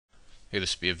Here,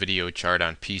 this will be a video chart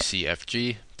on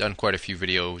PCFG. Done quite a few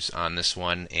videos on this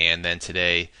one, and then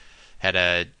today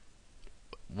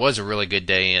was a really good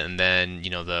day, and then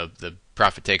the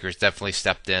profit takers definitely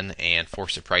stepped in and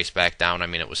forced the price back down. I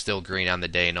mean, it was still green on the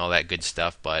day and all that good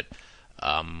stuff, but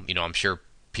I'm sure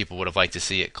people would have liked to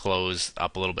see it close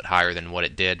up a little bit higher than what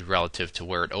it did relative to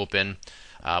where it opened.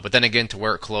 But then again, to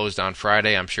where it closed on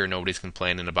Friday, I'm sure nobody's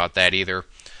complaining about that either.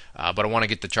 But I want to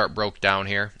get the chart broke down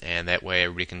here, and that way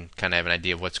everybody can kind of have an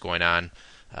idea of what's going on,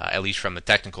 at least from the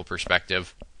technical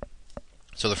perspective.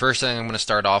 So the first thing I'm going to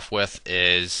start off with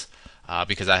is,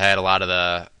 because I had a lot of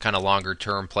the kind of longer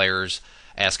term players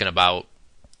asking about,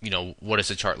 what does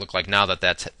the chart look like now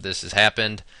that this has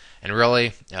happened? And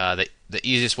really, the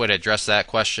easiest way to address that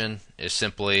question is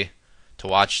simply to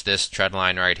watch this trend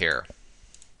line right here.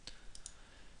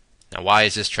 Now, why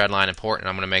is this trend line important?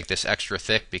 I'm going to make this extra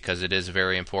thick because it is a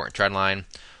very important trend line.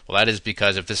 Well, that is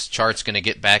because if this chart's going to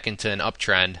get back into an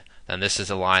uptrend, then this is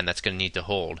a line that's going to need to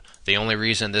hold. The only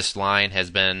reason this line has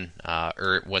been,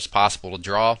 or was possible to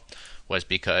draw, was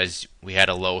because we had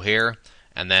a low here,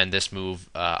 and then this move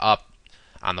up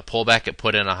on the pullback, it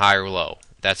put in a higher low.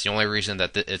 That's the only reason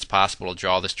that it's possible to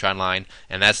draw this trend line,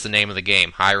 and that's the name of the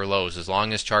game, higher lows. As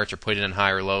long as charts are putting in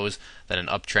higher lows, then an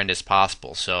uptrend is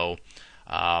possible. So,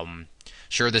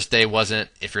 sure, this day wasn't,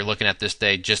 if you're looking at this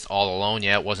day just all alone,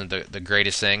 yeah, it wasn't the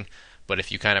greatest thing, but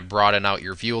if you kind of broaden out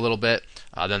your view a little bit,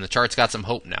 then the chart's got some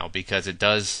hope now, because it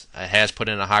has put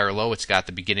in a higher low. It's got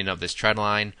the beginning of this trend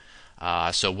line.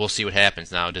 So we'll see what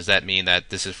happens. Now, does that mean that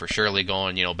this is for surely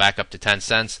going, back up to 10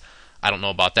 cents? I don't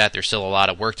know about that. There's still a lot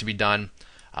of work to be done.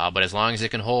 But as long as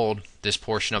it can hold this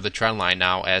portion of the trend line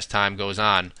now as time goes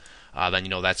on, then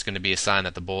that's going to be a sign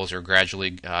that the bulls are gradually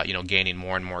gaining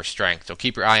more and more strength. So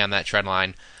keep your eye on that trend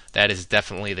line. That is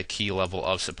definitely the key level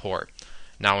of support.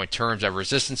 Now, in terms of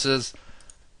resistances,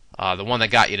 the one that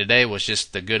got you today was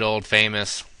just the good old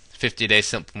famous 50-day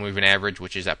simple moving average,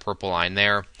 which is that purple line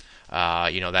there.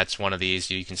 That's one of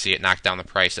these. You can see it knock down the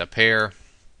price up here.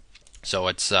 So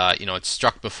it's it's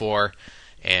struck before,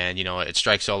 and it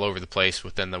strikes all over the place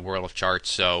within the world of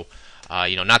charts. So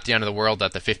not the end of the world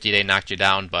that the 50-day knocked you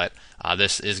down, but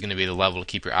this is going to be the level to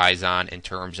keep your eyes on in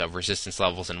terms of resistance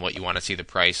levels and what you want to see the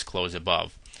price close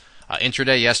above.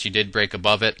 Intraday, yes, you did break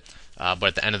above it, but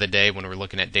at the end of the day, when we're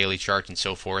looking at daily charts and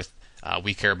so forth,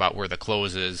 we care about where the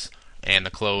close is, and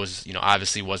the close,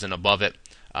 obviously wasn't above it.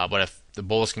 But if the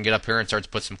bulls can get up here and start to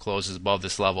put some closes above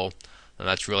this level, then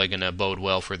that's really going to bode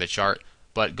well for the chart.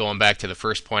 But going back to the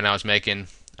first point I was making,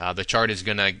 the chart is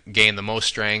going to gain the most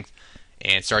strength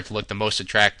and start to look the most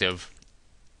attractive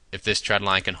if this trend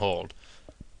line can hold.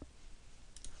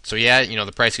 So yeah,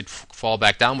 the price could fall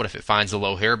back down, but if it finds the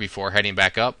low here before heading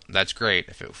back up, that's great.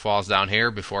 If it falls down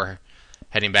here before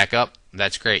heading back up,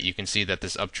 that's great. You can see that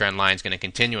this uptrend line is going to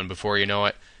continue, and before you know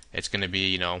it, it's going to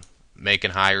be,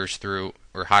 making higher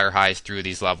highs through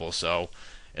these levels. So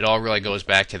it all really goes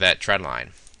back to that trend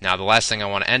line. Now, the last thing I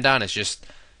want to end on is just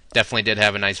definitely did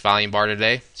have a nice volume bar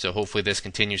today, so hopefully this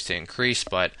continues to increase,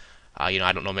 but I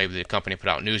don't know, maybe the company put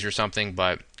out news or something,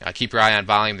 but keep your eye on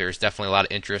volume. There's definitely a lot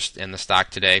of interest in the stock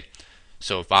today,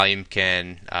 so if volume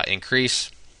can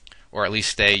increase or at least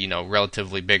stay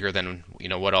relatively bigger than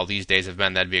what all these days have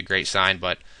been, that'd be a great sign.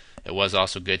 But it was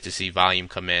also good to see volume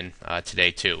come in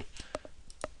today too.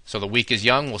 So the week is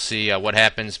young. We'll see what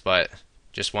happens, but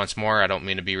just once more, I don't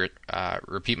mean to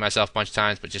repeat myself a bunch of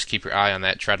times, but just keep your eye on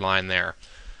that trend line there.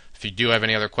 If you do have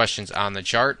any other questions on the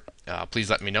chart, please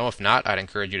let me know. If not, I'd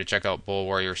encourage you to check out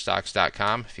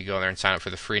bullwarriorstocks.com. If you go there and sign up for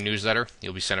the free newsletter,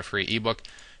 you'll be sent a free ebook,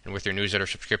 and with your newsletter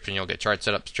subscription, you'll get chart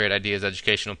setups, trade ideas,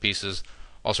 educational pieces,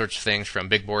 all sorts of things from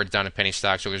big boards down to penny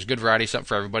stocks. So there's a good variety, something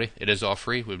for everybody. It is all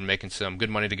free. We've been making some good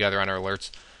money together on our alerts.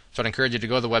 So I'd encourage you to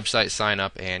go to the website, sign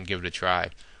up, and give it a try.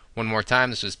 One more time,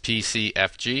 this is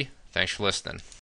PCFG. Thanks for listening.